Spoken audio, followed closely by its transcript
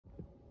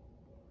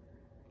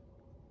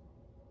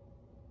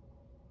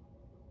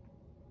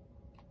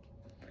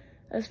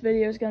This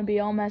video is going to be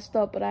all messed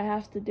up, but I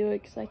have to do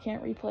it because I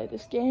can't replay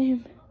this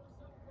game.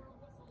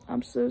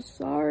 I'm so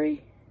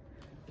sorry.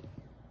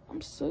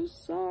 I'm so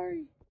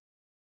sorry.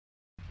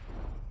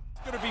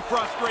 It's going to be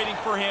frustrating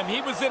for him.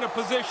 He was in a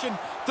position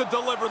to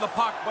deliver the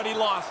puck, but he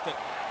lost it.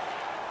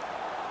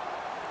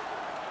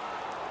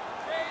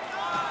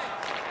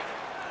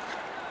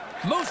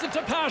 Moves it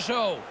to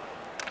Pajot.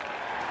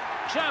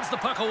 Jabs the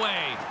puck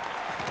away.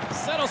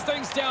 Settles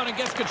things down and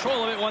gets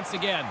control of it once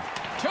again.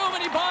 Too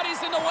many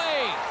bodies in the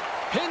way.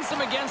 Pins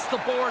him against the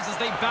boards as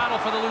they battle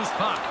for the loose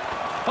puck.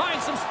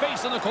 Finds some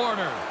space in the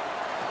corner.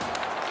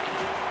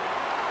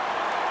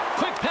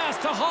 Quick pass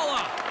to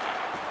Holla.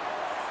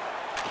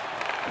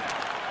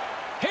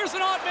 Here's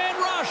an odd man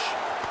rush.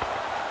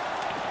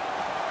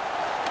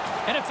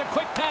 And it's a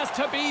quick pass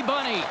to B.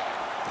 Bunny.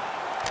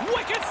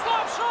 Wicked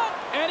slap shot.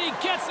 And he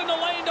gets in the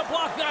lane to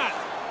block that.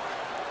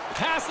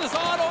 Passes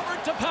on over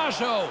to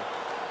Pajot.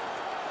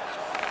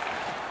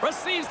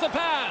 Receives the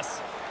pass.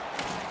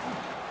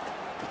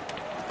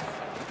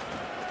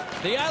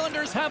 The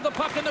Islanders have the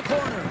puck in the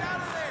corner.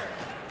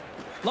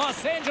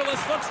 Los Angeles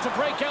looks to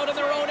break out in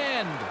their own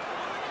end.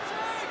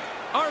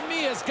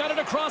 Armia's got it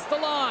across the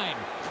line.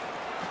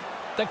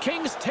 The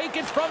Kings take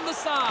it from the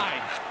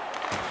side.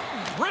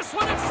 Wrist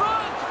one in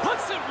front.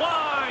 Puts it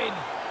wide.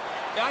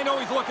 I know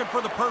he's looking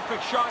for the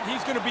perfect shot.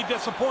 He's going to be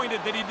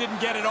disappointed that he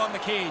didn't get it on the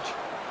cage.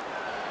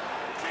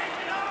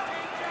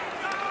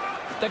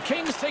 The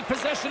Kings take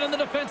possession in the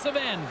defensive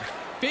end.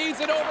 Feeds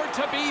it over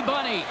to B.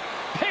 Bunny.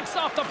 Picks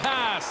off the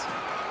pass.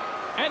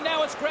 And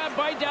now it's grabbed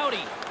by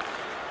Doughty.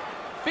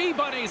 B.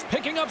 Bunny's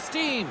picking up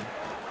steam.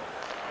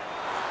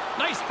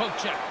 Nice poke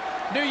check.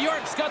 New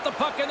York's got the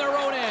puck in their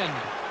own end.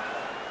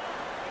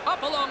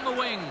 Up along the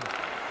wing.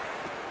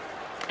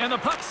 And the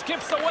puck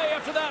skips away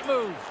after that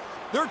move.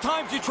 There are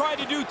times you try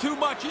to do too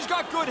much. He's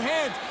got good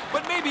hands,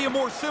 but maybe a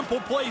more simple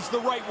play's the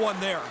right one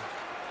there.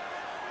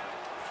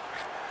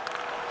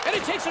 And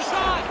he takes a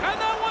shot,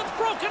 and that one's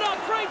broken up.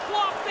 Great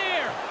block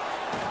there.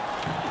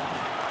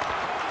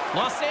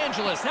 Los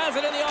Angeles has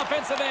it in the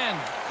offensive end.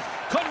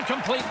 Couldn't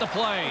complete the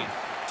play.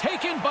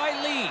 Taken by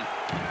Lee.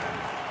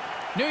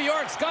 New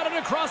York's got it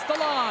across the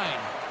line.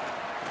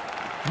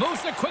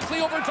 Moves it quickly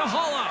over to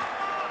Holla.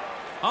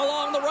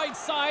 Along the right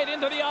side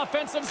into the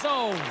offensive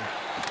zone.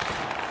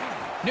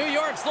 New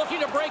York's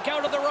looking to break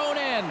out of their own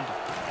end.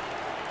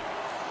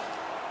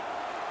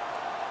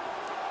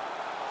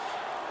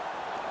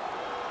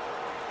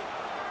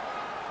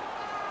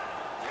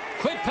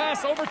 Quick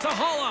pass over to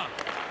Holla.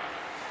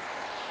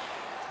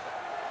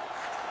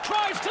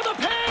 Drives to the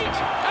paint,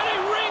 and he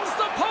rings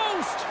the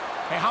post.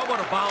 Hey, how about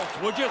a bounce,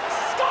 would you?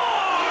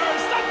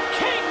 Scores! The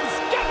Kings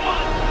get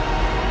one!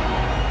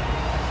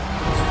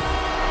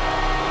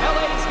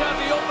 LA's got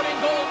the opening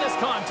goal in this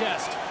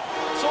contest.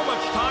 So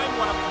much time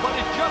left, but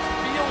it just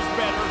feels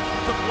better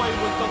to play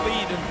with the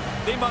lead, and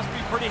they must be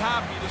pretty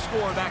happy to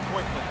score that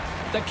quickly.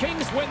 The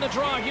Kings win the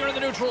draw here in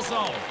the neutral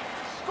zone.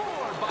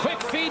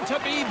 Quick feed to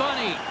B.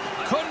 Bunny.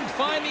 Couldn't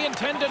find the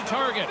intended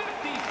target.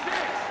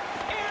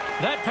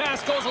 That pass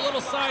goes a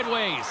little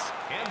sideways.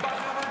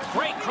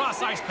 Great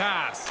cross-ice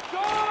pass.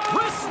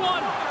 Wrist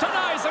one,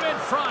 denies him in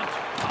front.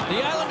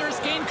 The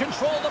Islanders gain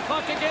control of the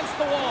puck against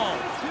the wall.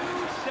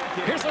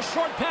 Here's a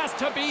short pass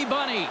to B.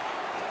 Bunny.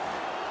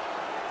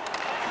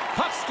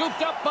 Puck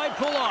scooped up by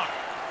Pulak.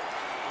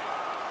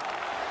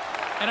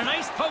 And a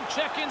nice poke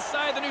check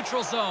inside the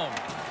neutral zone.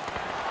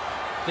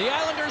 The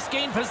Islanders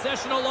gain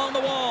possession along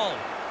the wall.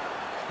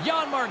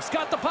 Janmark's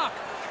got the puck.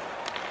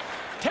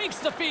 Takes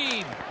the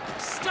feed.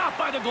 Stopped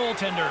by the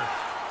goaltender.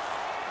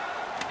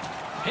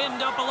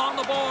 Pinned up along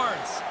the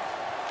boards.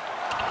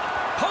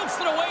 Pokes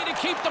it away to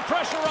keep the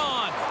pressure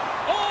on.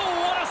 Oh,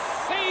 what a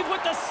save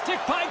with the stick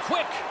by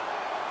Quick.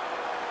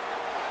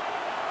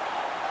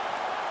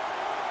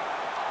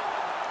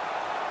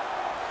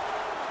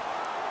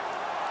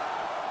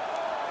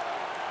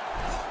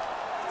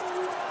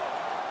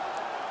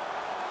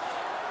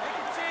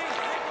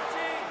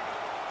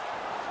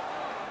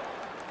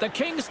 The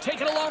Kings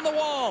take it along the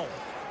wall.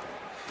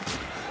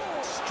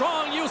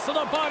 Strong use of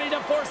the body to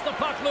force the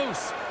puck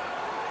loose.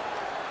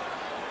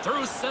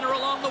 Through center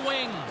along the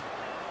wing.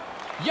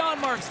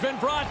 Janmark's been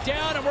brought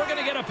down, and we're going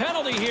to get a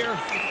penalty here.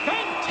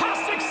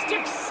 Fantastic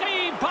stick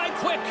save by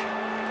Quick.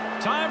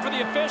 Time for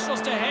the officials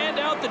to hand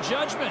out the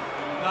judgment.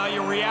 Now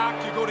you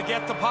react, you go to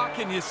get the puck,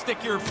 and you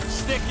stick your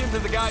stick into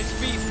the guy's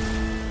feet.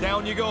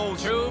 Down you go.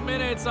 2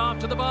 minutes off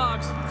to the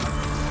box.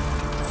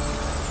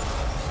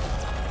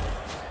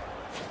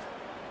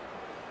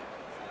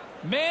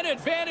 Man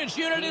advantage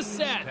unit is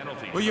set.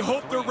 Well, you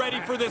hope they're ready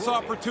for this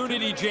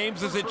opportunity,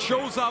 James, as it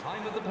shows up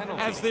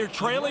as they're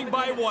trailing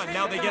by one.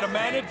 Now they get a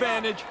man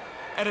advantage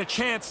and a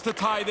chance to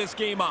tie this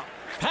game up.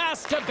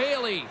 Pass to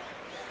Bailey.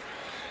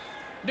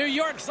 New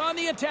York's on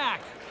the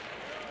attack.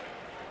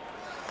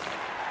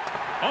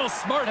 Oh,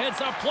 smart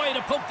heads-up play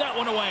to poke that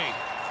one away.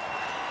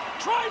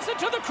 Drives it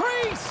to the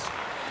crease.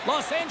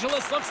 Los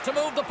Angeles looks to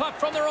move the puck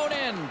from their own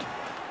end.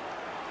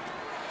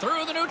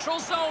 Through the neutral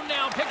zone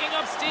now, picking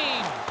up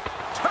steam.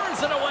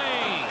 Turns it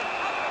away.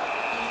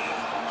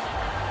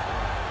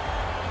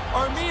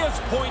 Armia's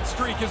point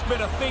streak has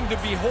been a thing to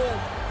behold.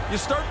 You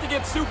start to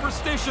get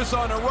superstitious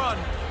on a run.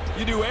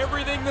 You do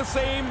everything the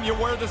same, you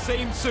wear the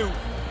same suit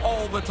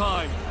all the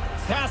time.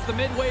 Past the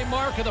midway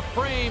mark of the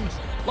frame,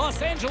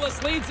 Los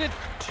Angeles leads it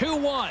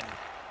 2-1.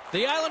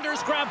 The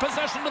Islanders grab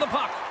possession of the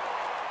puck.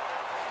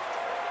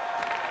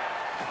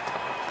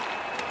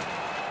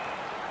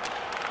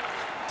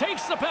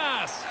 Takes the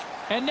pass,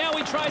 and now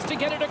he tries to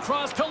get it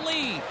across to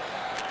Lee.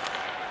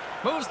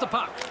 Moves the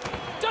puck.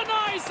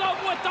 Denies him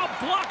with the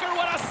blocker.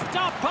 What a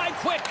stop by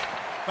Quick.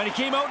 But he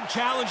came out and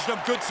challenged him.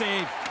 Good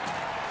save.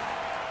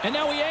 And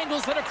now he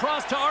angles it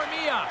across to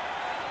Armia.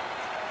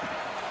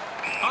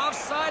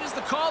 Offside is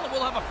the call, and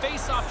we'll have a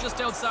face-off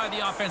just outside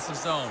the offensive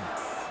zone.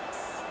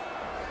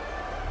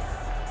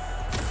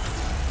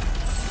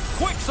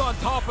 Quick's on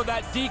top of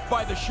that deke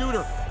by the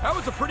shooter. That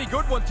was a pretty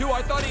good one, too.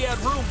 I thought he had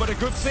room, but a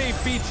good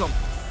save beats him.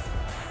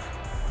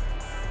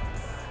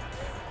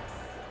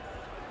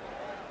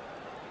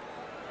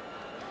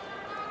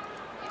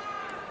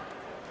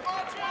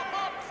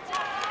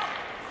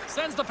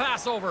 Sends the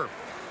pass over.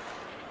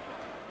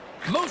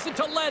 Moves it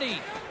to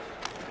Letty.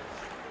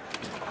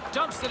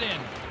 Dumps it in.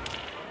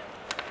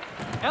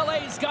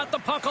 LA's got the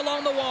puck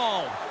along the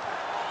wall.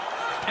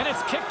 And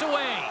it's kicked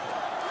away.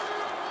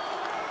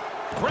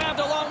 Grabbed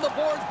along the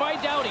boards by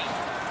Doughty.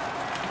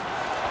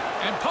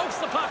 And pokes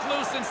the puck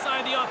loose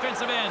inside the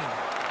offensive end.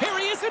 Here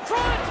he is in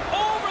front.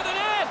 Over the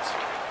net.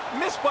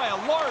 Missed by a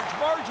large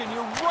margin.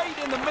 You're right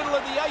in the middle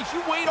of the ice.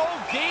 You wait all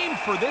game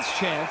for this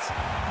chance.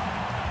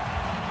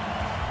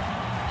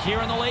 Here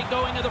in the late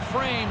going of the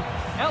frame,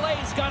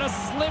 LA's got a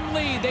slim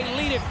lead. They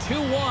lead it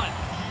 2-1.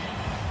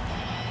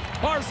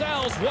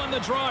 Barzal's won the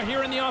draw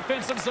here in the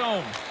offensive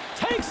zone.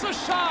 Takes a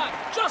shot,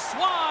 just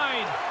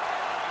wide.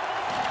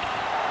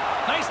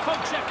 Nice poke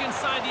check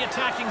inside the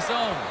attacking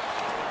zone.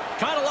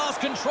 Kind of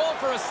lost control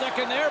for a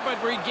second there, but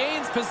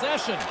regains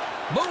possession.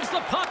 Moves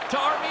the puck to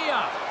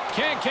Armia.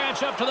 Can't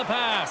catch up to the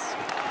pass.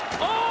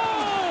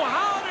 Oh,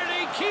 how did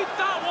he keep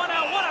that one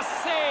out? What a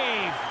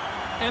save.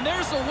 And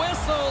there's a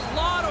whistle. A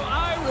lot of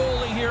eye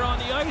rolling here on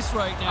the ice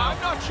right now. I'm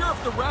not sure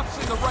if the ref's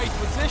in the right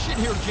position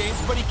here, James,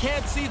 but he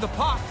can't see the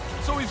puck,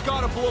 so he's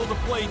got to blow the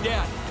play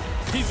dead.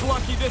 He's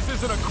lucky this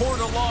isn't a court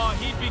of law.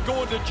 He'd be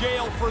going to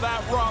jail for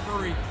that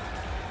robbery.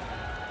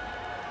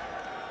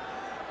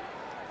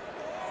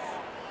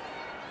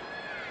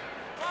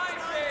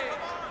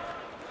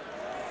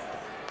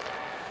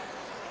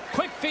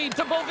 Quick feed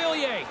to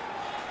Beauvillier.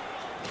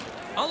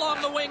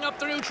 Along the wing up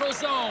the neutral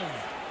zone.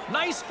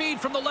 Nice feed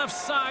from the left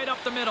side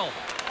up the middle.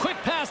 Quick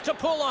pass to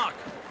Pulock.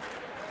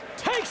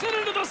 Takes it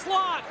into the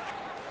slot.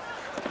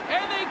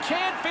 And they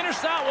can't finish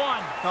that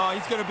one. Oh,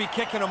 he's going to be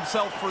kicking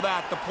himself for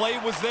that. The play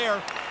was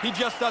there. He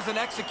just doesn't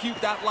execute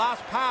that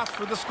last pass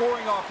for the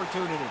scoring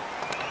opportunity.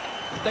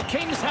 The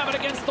Kings have it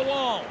against the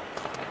wall.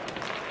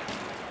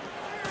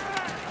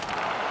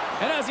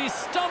 And as he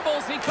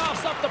stumbles, he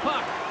coughs up the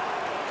puck.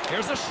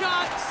 Here's a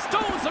shot.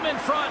 Stones him in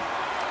front.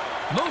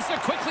 Moves it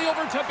quickly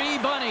over to B.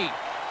 Bunny.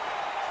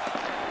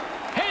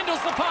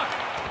 Handles the puck.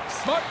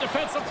 Smart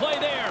defensive play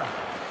there.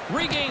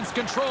 Regains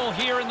control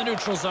here in the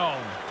neutral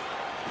zone.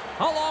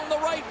 Along the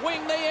right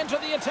wing, they enter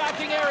the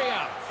attacking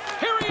area.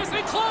 Here he is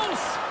in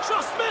close.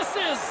 Just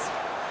misses.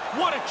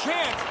 What a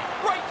chance.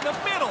 Right in the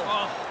middle.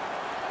 Oh.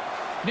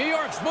 New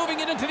York's moving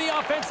it into the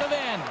offensive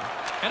end.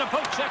 And a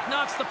poke check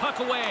knocks the puck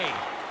away.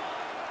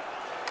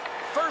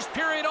 First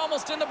period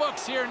almost in the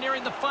books here,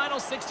 nearing the final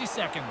 60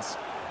 seconds.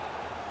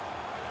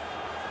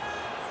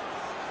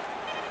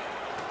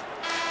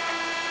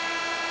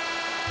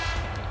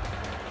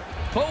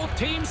 Both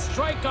teams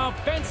strike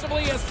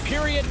offensively as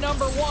period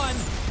number 1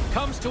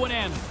 comes to an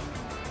end.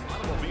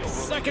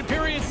 Second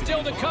period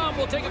still to come.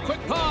 We'll take a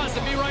quick pause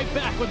and be right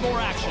back with more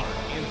action.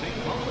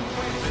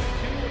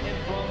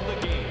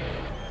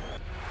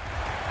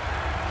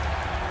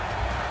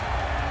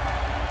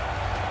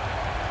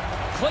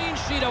 Clean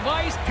sheet of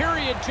ice.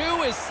 Period 2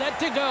 is set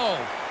to go.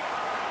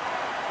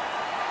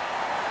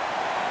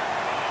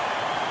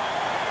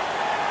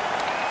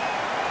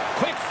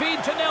 Quick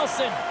feed to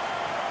Nelson.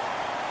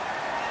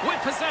 With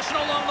possession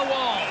along the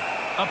wall.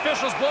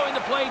 Officials blowing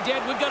the play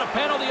dead. We've got a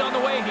penalty on the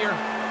way here.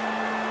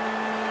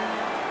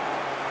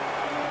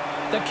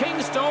 The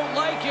Kings don't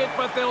like it,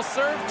 but they'll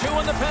serve 2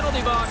 in the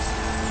penalty box.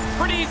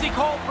 Pretty easy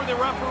call for the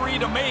referee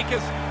to make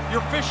as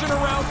you're fishing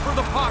around for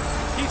the puck.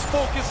 He's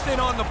focused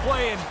in on the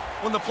play, and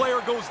when the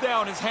player goes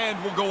down, his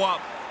hand will go up.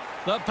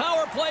 The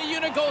power play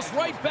unit goes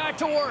right back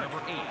to work.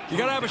 You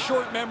got to have a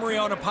short memory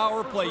on a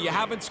power play. You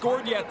haven't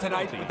scored yet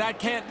tonight, but that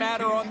can't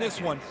matter on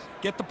this one.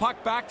 Get the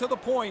puck back to the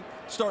point,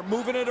 start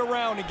moving it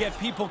around, and get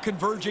people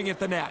converging at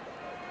the net.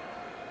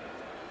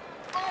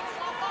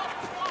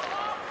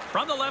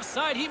 From the left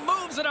side, he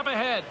moves it up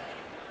ahead.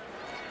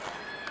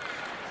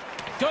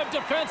 Good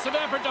defensive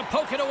effort to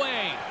poke it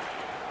away.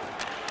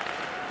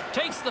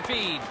 Takes the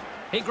feed.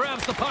 He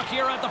grabs the puck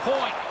here at the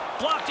point.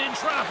 Blocked in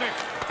traffic.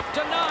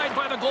 Denied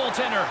by the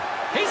goaltender.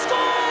 He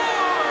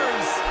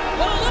scores!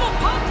 What a little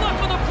puck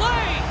luck on the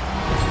play!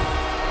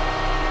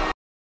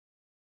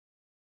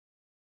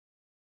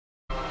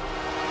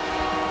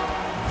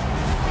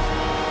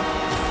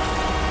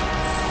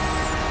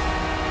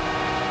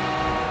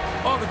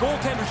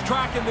 goaltender's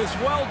tracking this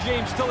well,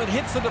 James, till it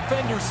hits the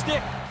defender's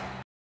stick.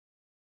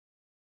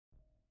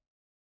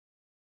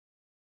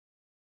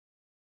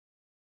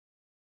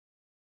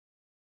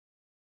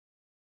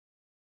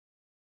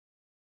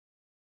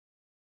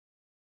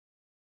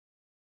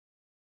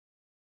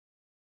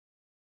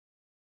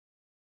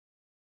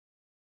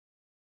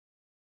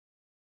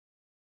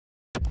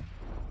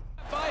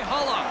 By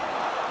Hulla.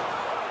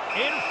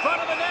 In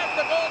front of the net,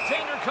 the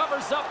goaltender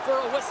covers up for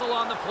a whistle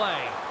on the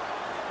play.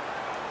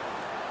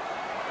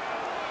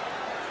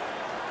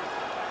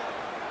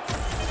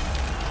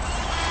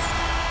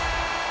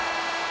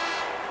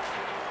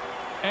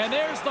 And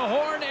there's the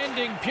horn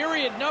ending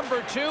period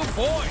number 2.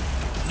 Boy,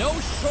 no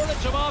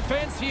shortage of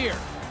offense here.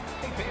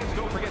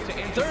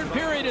 Third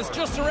period is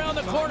just around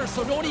the corner,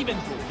 so don't even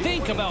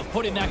think about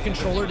putting that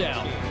controller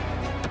down.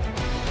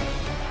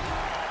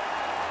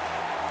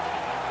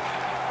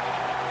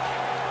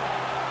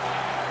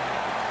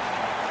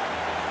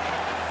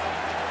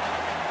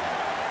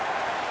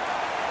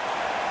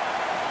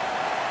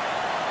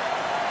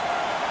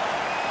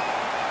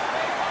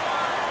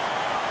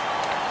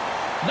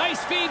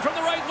 Nice feed from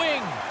the right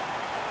wing.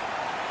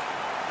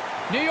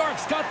 New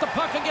York's got the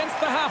puck against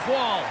the half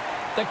wall.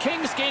 The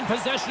Kings gain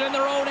possession in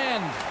their own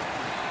end.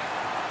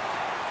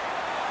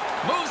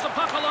 Moves the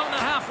puck along the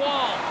half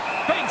wall.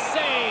 Big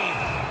save.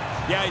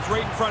 Yeah, he's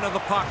right in front of the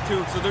puck,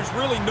 too, so there's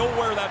really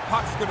nowhere that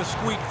puck's going to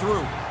squeak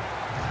through.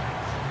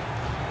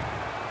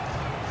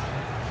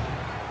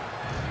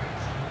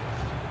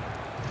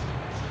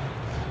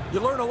 You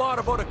learn a lot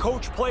about a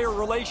coach-player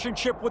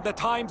relationship when the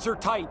times are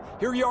tight.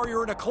 Here you are,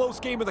 you're in a close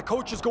game, and the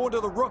coach is going to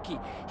the rookie.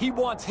 He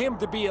wants him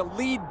to be a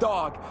lead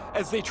dog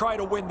as they try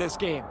to win this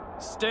game.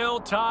 Still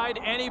tied,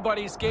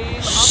 anybody's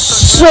game.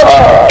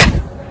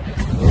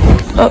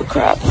 Oh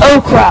crap,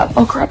 oh crap,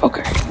 oh crap,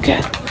 okay,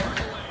 okay.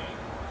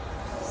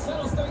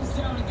 Settles things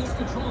down and gets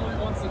control of it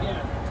once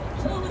again.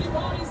 Too many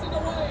bodies in the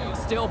way.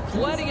 Still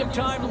plenty of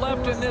time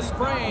left in this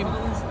frame.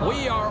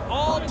 We are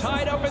all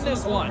tied up in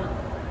this one.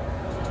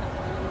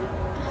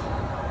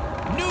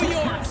 New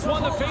York's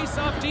won the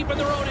face-off deep in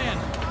their own end.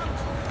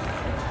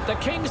 The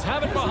Kings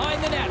have it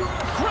behind the net.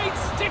 Great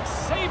stick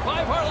save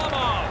by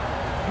Varlamov.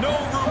 No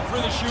room for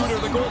the shooter.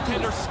 The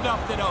goaltender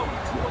snuffed it out.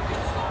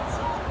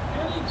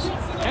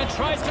 And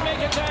tries to make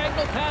a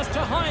diagonal pass to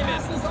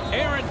Hyman.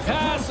 Errant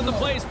pass, and the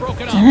play's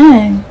broken up.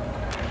 Dang.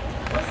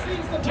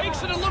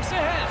 Takes it and looks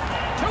ahead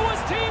to his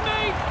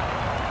teammate.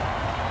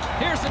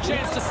 Here's a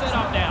chance to set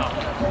up now.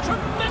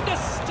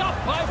 Tremendous stop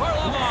by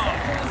Varlamov.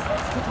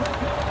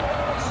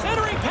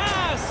 Centering pass.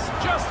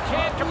 Just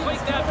can't complete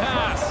that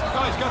pass.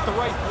 Oh, he's got the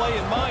right play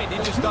in mind. He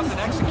just doesn't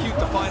execute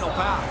the final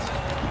pass.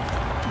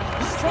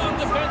 Strong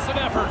defensive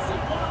effort.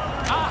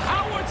 A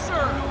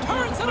howitzer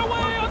turns it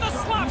away on the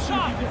slap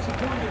shot.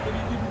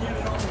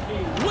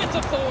 With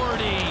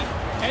authority.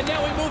 And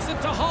now he moves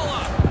it to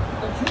Hulla.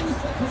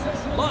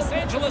 Los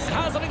Angeles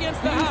has it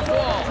against the half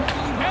wall.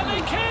 And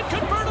they can't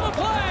convert on the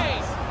play.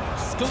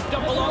 Scooped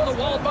up along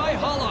the wall by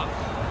Hulla.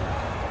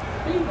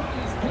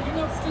 He's picking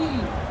up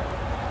steam.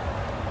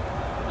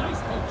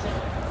 Nice poke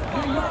check.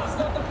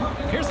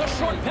 Here's a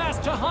short pass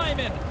to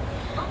Hyman.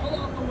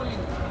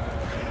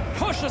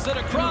 Pushes it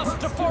across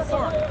to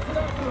Forward.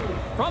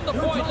 From the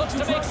point, looks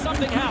to make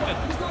something happen.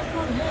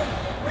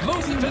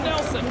 Moves it to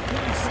Nelson.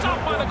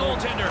 Stopped by the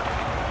goaltender.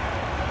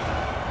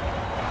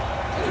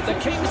 The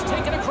Kings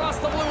take it across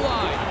the blue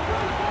line.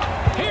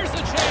 Here's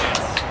the chance.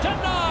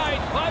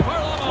 Denied by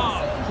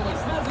Varlamov.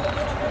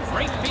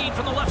 Great feed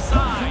from the left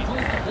side.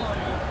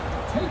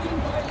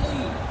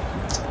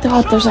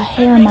 God, there's a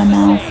hair in my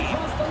mouth.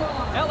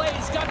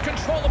 LA's got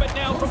control of it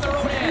now from their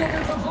own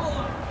end.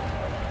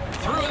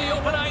 Through the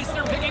open ice,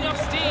 they're picking up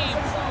steam.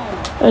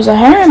 There's a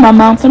hair in my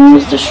mouth and it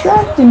was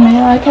distracting me.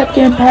 I kept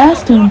getting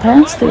past him,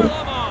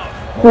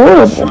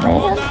 Horrible,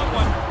 man.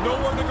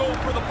 Nowhere to go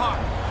for the puck.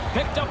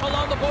 Picked up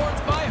along the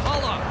boards by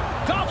Hulla.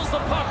 Gobbles the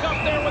puck up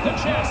there with the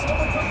chest.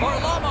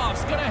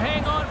 Varlamov's going to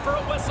hang on for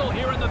a whistle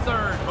here in the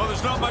third. Well,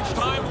 there's not much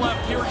time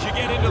left here as you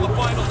get into the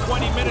final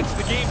 20 minutes.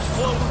 The game's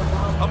close.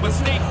 A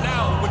mistake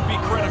now would be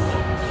critical.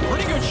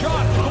 Pretty good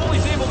shot. The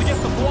goalie's able to get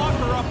the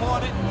blocker up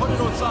on it and put it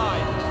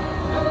outside.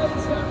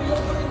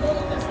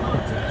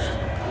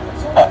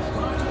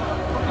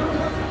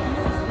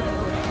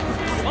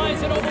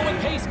 Slides it over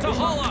with pace to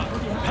Hulla.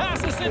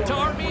 Passes it to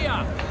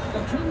Armia.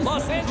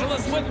 Los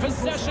Angeles with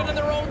possession in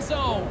their own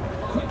zone.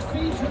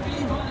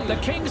 The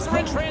Kings are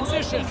in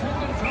transition.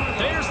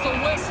 There's the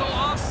whistle.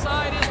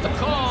 Offside is the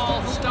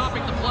call,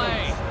 stopping the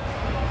play.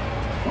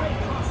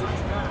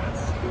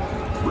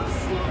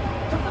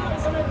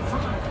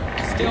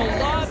 Still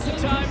lots of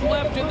time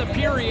left in the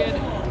period.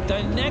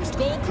 The next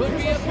goal could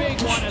be a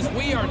big one as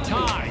we are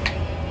tied.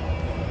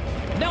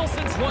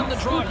 Nelson's won the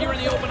draw here in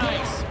the open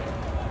ice.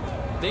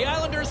 The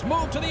Islanders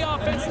move to the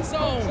offensive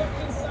zone.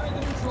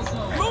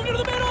 Moved into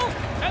the middle,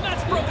 and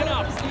that's broken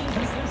up.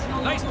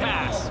 Nice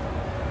pass.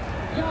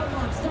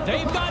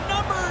 They've got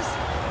numbers.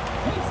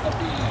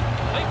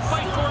 They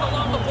fight for it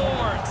along the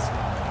boards.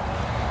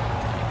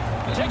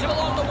 Taken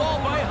along the wall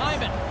by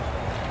Hyman.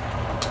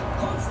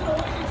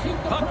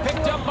 Puck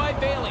picked up by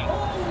Bailey.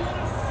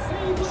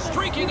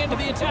 breaking into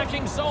the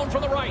attacking zone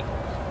from the right.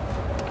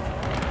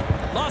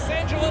 Los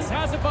Angeles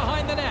has it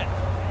behind the net.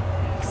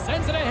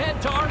 Sends it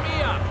ahead to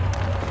Armia.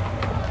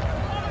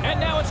 And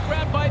now it's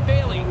grabbed by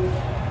Bailey.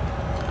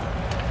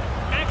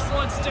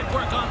 Excellent stick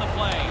work on the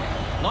play.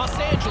 Los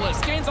Angeles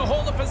gains a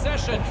hold of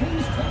possession.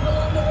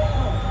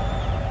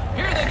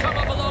 Here they come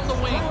up along the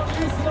wing.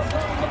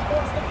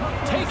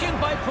 Taken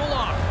by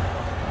Pulak.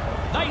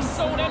 Nice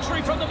zone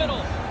entry from the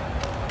middle.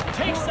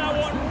 Takes that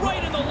one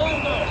right in the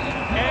logo.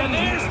 And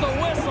there's the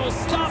whistle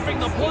stopping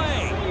the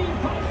play.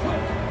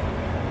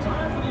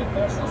 Time for the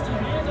officials to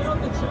hand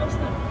out the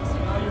judgment.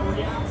 How you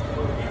react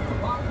at the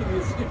pocket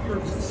is if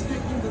you're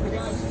sticking to the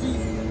guy's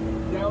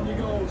feet. Down you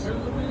go. 2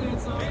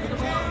 minutes off the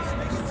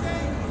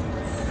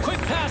box.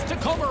 Quick pass to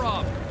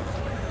Komarov.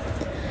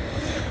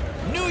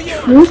 New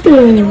York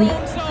in their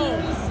own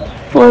zone.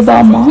 What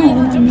about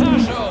mine? To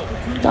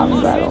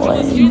Dumb right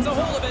away. gains a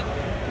hold of it.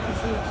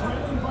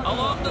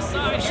 Along the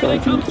side, here they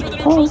come through the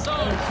neutral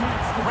zone.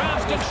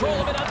 Grabs control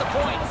of it at the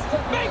point.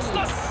 Makes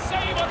the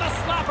save on the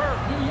slapper.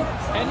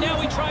 And now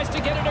he tries to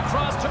get it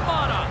across to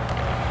Mata.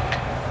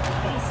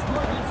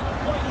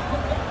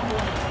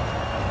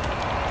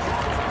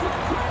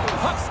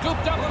 Puck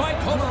scooped up by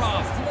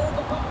Komarov.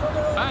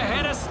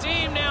 Ahead of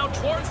steam now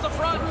towards the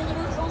front.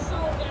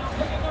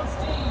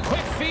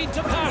 Quick feed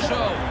to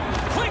Pasho.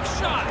 Quick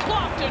shot,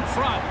 blocked in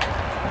front.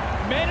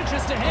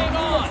 Manages to hang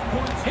on.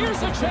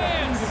 Here's a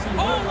chance.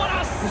 Oh, what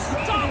a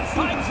stop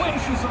by Quick.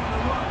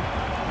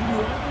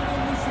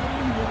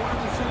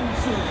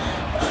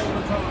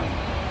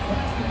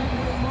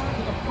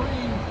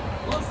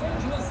 Los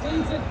Angeles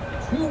leads it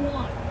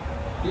 2-1.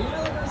 The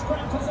Islanders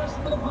grab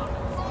possession of the puck.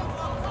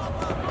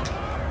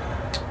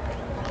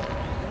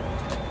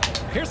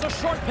 Here's a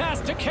short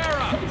pass to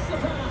Kara.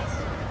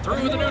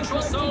 Through the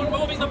neutral zone,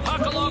 moving the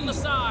puck along the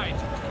side.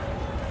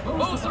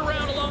 Moves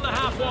around along the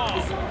half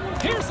wall.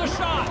 Here's a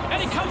shot,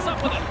 and he comes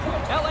up with it.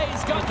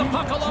 LA's got the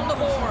puck along the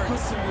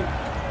boards.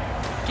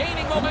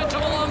 Gaining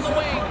momentum along the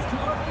wing.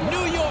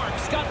 New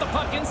York's got the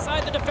puck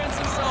inside the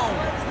defensive zone.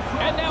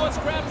 And now it's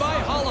grabbed by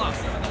Holla.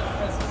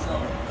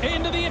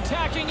 Into the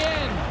attacking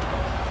end.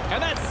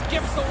 And that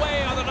skips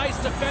away on a nice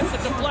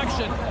defensive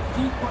deflection.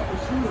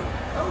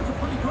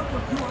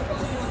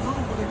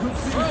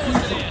 Throws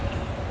it in.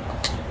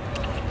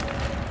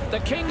 The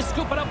Kings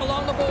scoop it up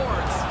along the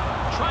boards.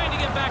 Trying to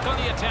get back on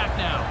the attack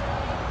now.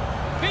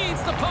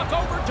 Feeds the puck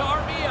over to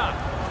Armia.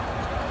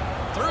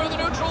 Through the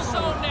neutral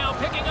zone now,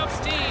 picking up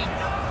steam.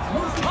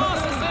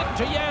 Tosses it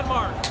to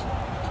Janmark.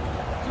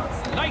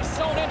 Nice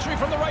zone entry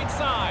from the right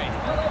side.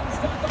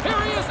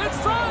 Here he is in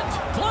front.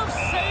 Glove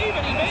save,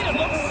 and he made it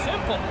look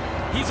simple.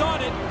 He's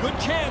on it. Good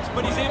chance,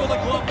 but he's able to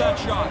glove that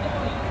shot.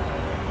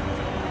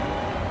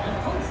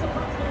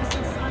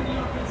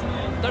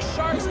 The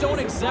Sharks don't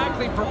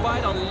exactly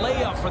provide a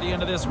layup for the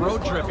end of this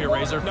road trip here,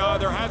 Razor. No,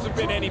 there hasn't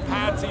been any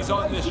patsies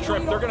on this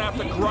trip. They're going to have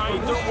to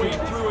grind their way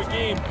through a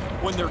game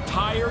when they're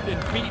tired and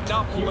beaten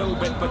up a little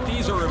bit, but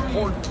these are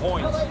important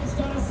points.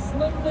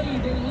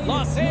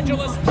 Los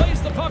Angeles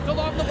plays the puck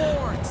along the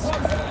boards.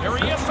 Here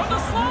he is from the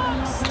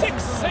slot. Stick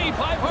save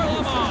by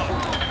Varlamov.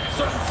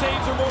 Certain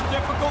saves are more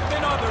difficult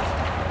than others.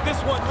 This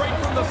one right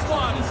from the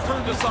slot is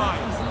turned aside.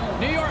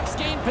 New York's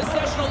gained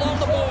possession along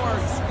the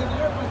boards.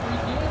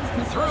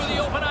 Through the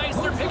open ice,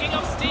 they're picking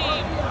up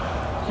steam.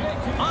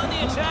 On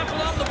the attack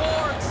along the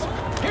boards.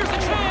 Here's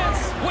a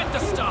chance with the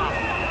stop.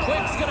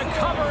 Quick's going to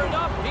cover it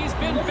up. He's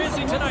been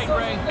busy tonight,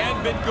 Ray.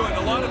 And been good.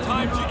 A lot of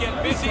times you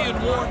get busy and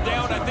worn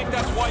down. I think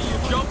that's why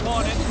you jump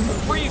on it,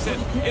 freeze it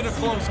in a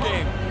close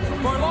game.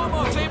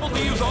 Varlamov's able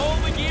to use all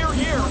the gear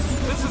here.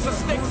 This is a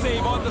stick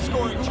save on the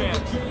scoring chance.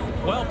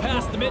 Well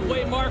past the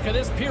midway mark of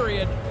this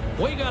period,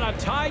 we got a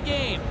tie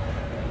game.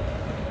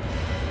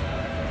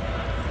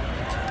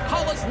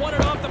 Hollis won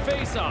it off the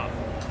faceoff.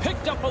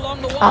 Picked up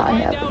along the wall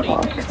by Doughty.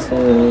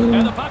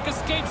 And the puck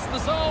escapes the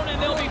zone,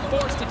 and they'll be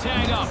forced to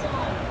tag up.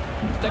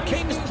 The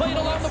Kings played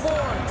along the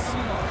boards.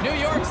 New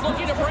York's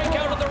looking to break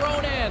out of their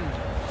own end.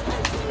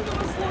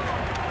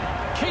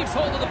 Keeps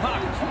hold of the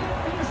puck.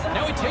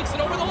 Now he takes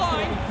it over the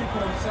line.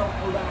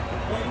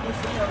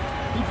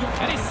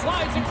 And he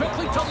slides it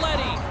quickly to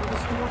Leddy.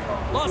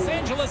 Los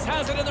Angeles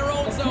has it in their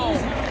own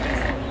zone.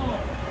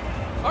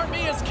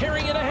 Armia's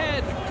carrying it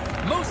ahead.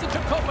 Moves it to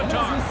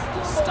Kopitar.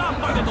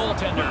 Stopped by the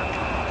goaltender.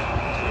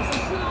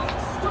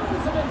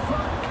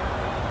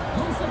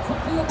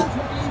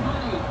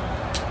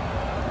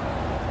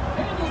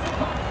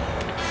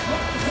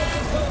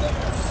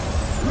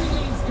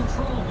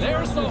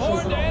 There's the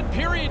horn to end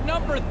period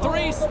number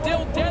 3.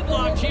 Still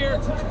deadlocked here.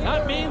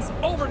 That means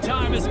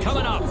overtime is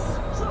coming up.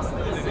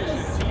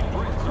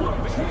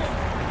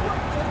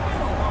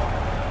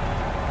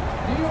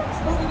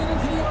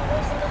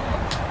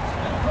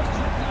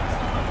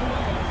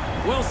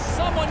 Will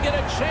someone get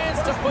a chance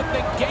to put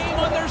the game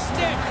on their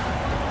stick?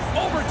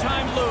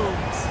 Overtime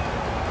looms.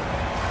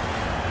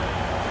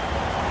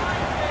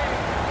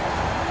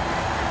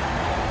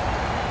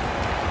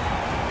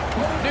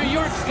 New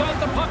York's got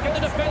the puck in the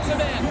defensive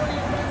end.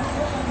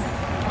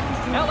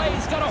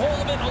 LA's got a hold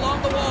of it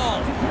along the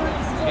wall.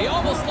 He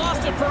almost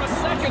lost it for a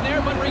second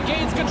there, but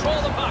regains control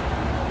of the puck.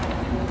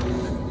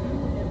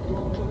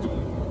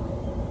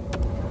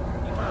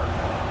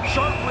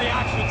 Sharp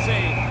reaction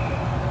save.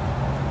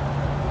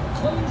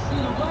 Clean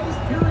sheet of ice,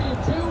 period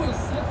 2 is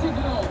set to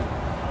go.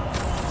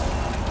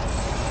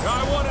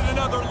 I wanted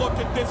another look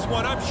at this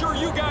one. I'm sure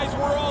you guys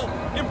were all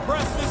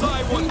impressed as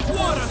I was.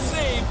 What a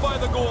save by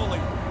the goalie.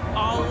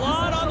 A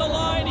lot on the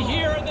line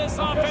here in this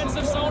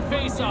offensive zone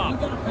faceoff.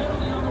 We've got a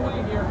penalty on the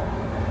way here.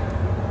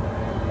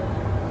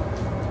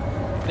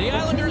 The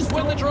Islanders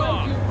win the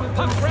draw.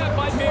 Puck grab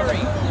by Barry.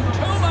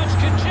 Too much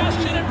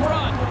congestion in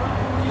front.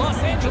 Los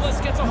Angeles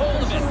gets a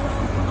hold of it.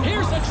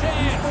 Here's a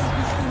chance.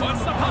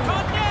 Puts the puck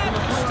on net.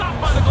 Stopped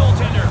by the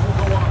goaltender.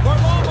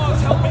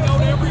 Varlamov's helping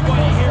out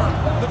everybody here.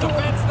 The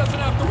defense doesn't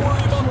have to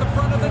worry about the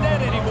front of the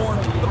net anymore.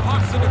 The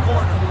puck's in the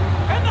corner.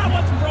 And that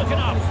one's broken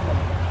up.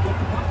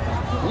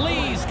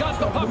 Lee's got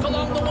the puck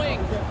along the wing.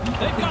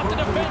 They've got the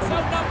defense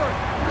outnumbered.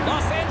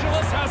 Los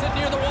Angeles has it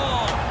near the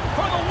wall.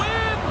 For the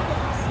win!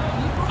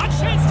 A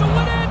chance to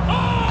win it!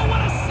 Oh,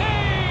 what a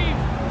save!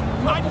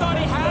 I thought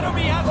he had him.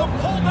 He has him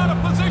pulled out of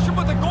position,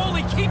 but the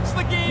goalie keeps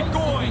the game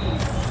going.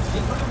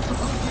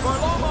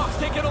 Varlamov's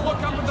taking a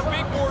look up at the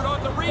big board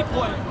on the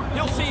replay.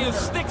 He'll see his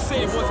stick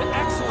save was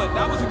excellent.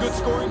 That was a good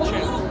scoring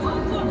chance.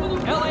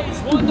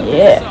 LA's won the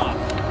face-off.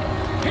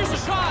 Here's a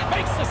shot.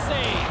 Makes the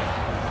save.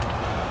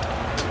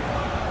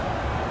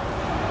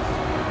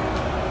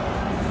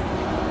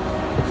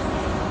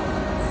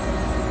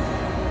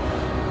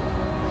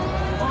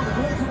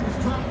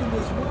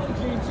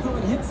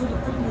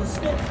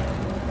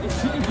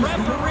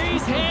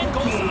 Referee's hand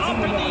goes up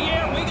in the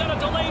air. We got a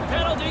delayed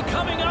penalty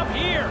coming up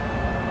here.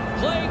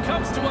 Play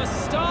comes to a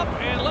stop,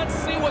 and let's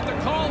see what the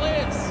call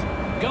is.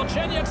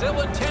 Galchenyuk's ill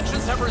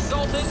intentions have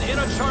resulted in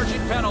a charging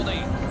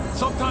penalty.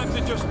 Sometimes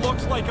it just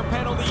looks like a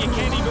penalty. You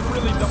can't even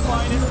really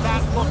define it.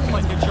 That looked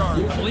like a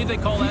charge. I believe they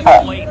call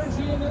that late.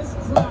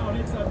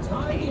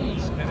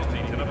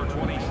 Penalty to number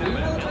 27,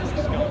 Alex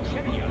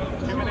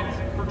Galchenyuk. 2 minutes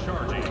for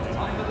charging.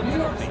 Time of the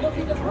penalty,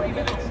 3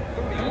 minutes,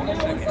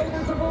 31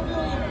 seconds.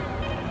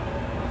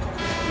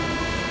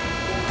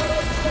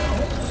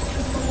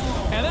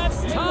 And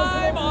that's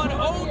time on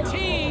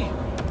OT.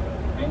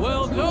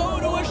 We'll go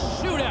to a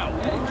shootout.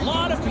 A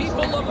lot of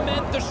people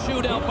lament the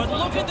shootout, but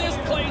look at this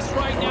place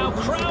right now.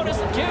 Crowd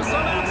gives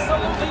them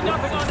absolutely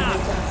nothing on that.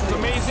 It's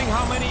amazing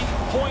how many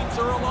points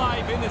are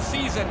alive in the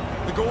season.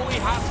 The goalie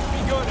has to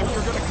be good if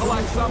you're going to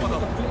collect some of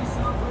them.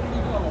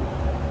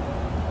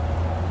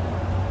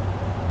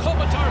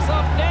 Kopitar's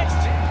up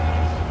next.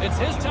 It's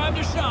his time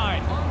to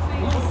shine.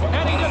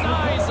 And he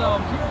denies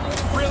him.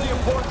 Really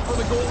important for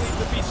the goalie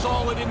to be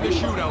solid in the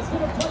shootout.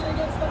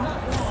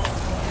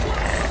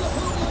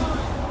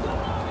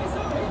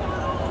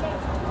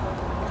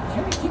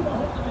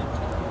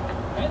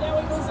 And now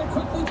he moves it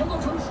quickly to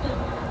Lakushkin.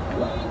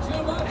 Way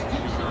too much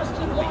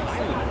congestion lost.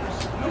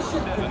 This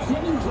should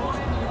continue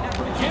drawing the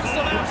offense. Gives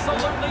them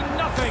absolutely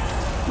nothing.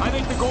 I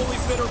think the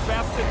goalies that are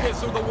best at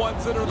this are the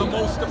ones that are the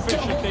most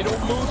efficient. They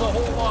don't move a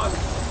whole lot.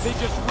 They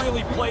just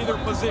really play their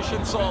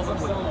position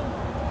solidly.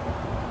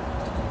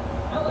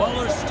 Well,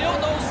 there's still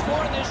no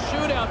score in this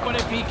shootout, but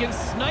if he can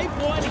snipe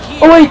one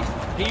here,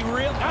 he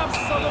really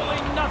absolutely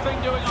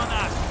nothing doing on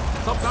that.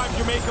 Sometimes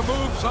you make a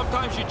move,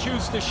 sometimes you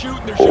choose to shoot,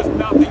 and there's just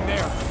nothing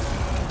there.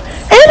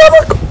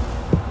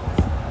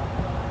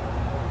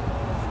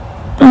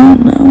 Oh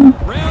no.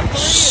 Round 3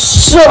 is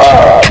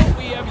Suck.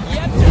 we have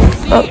yet to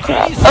see Oh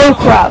crap. any Oh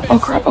crap. Oh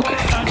offensive crap. Okay.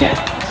 Okay.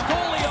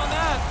 goalie on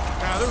that.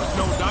 Yeah, there's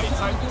no dice.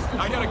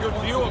 I got a good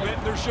view of it.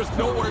 There's just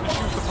nowhere to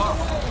shoot the puck.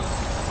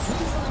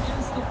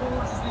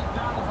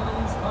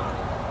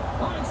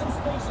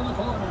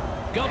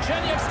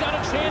 Galchenyuk's got a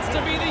chance to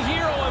be the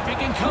hero if he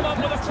can come up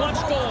with a clutch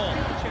goal.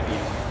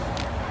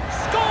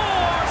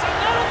 Scores, and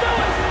that'll do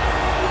it!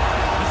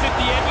 He's at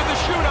the end of the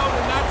shootout,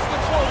 and that's the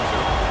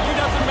closer. He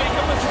doesn't make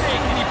a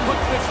mistake, and he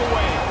puts this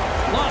away.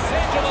 Los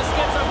Angeles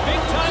gets a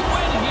big-time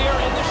win here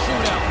in the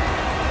shootout.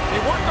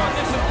 They worked on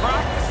this in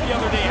practice the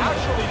other day.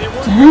 Actually, they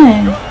weren't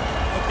very good,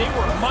 but they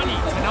were money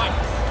tonight.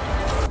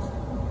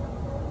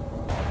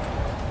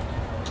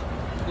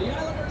 The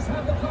Islanders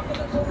have the puck in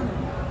the corner.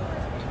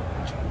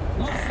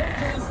 Los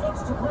Angeles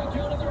looks to break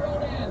out of their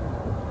own end.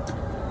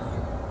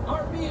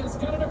 Armia's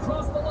got it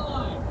across the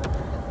line.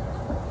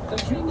 The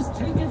Kings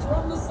take it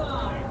from the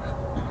side.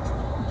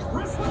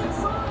 Wrestling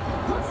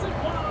inside, puts it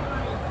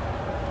wide.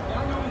 Yeah,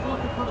 I know he's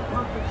looking for the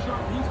perfect shot.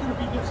 He's going to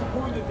be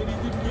disappointed that he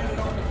didn't get it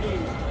on the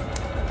cage.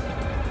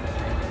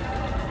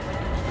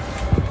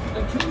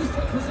 The Kings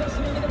take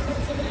possession of the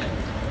defensive end.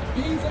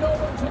 Feeds it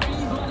over to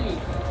B-Bunny.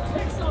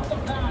 Picks off the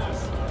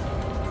pass.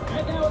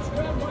 And now it's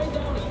grabbed by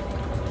Downey.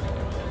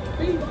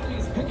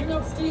 B-Bunny's picking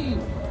up steam.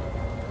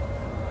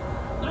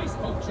 Nice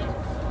poke check.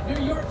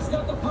 New York's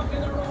got the puck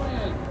in their own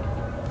end.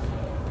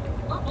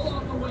 Up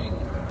along the wing.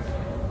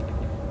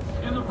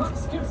 And the puck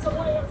skips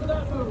away after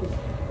that move.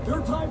 There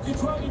are times you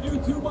try to do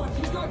too much.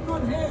 He's got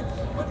good hands,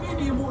 but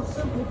maybe a more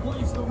simple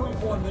place the right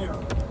one there.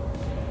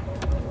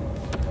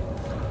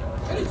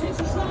 And he takes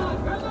a shot.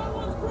 And that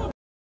one's broken.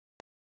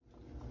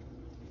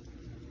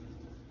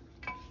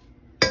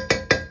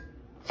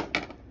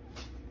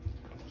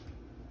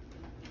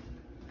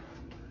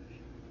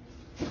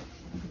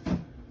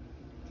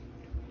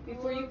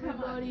 before you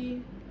come on.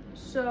 Everybody.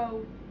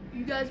 So,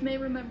 you guys may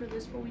remember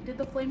this, but we did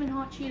the Flamin'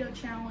 Hot Cheeto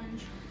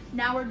challenge.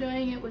 Now we're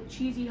doing it with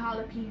Cheesy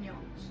Jalapeno.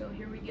 So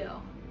here we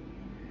go.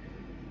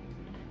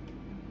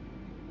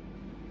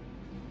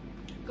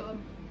 Good.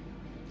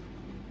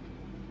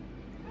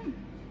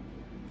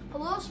 A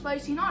little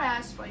spicy, not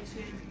as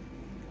spicy.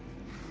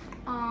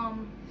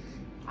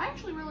 I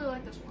actually really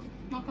like this one,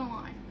 not gonna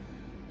lie.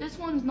 This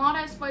one's not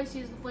as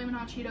spicy as the Flamin'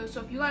 Hot Cheetos,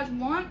 so if you guys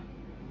want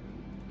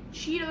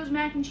Cheetos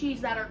Mac and Cheese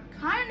that are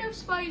kind of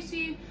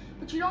spicy,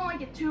 but you don't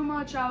like it too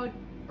much, I would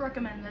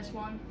recommend this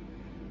one.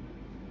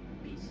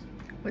 Peace.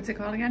 What's it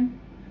called again?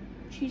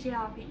 Cheesy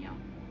Jalapeno.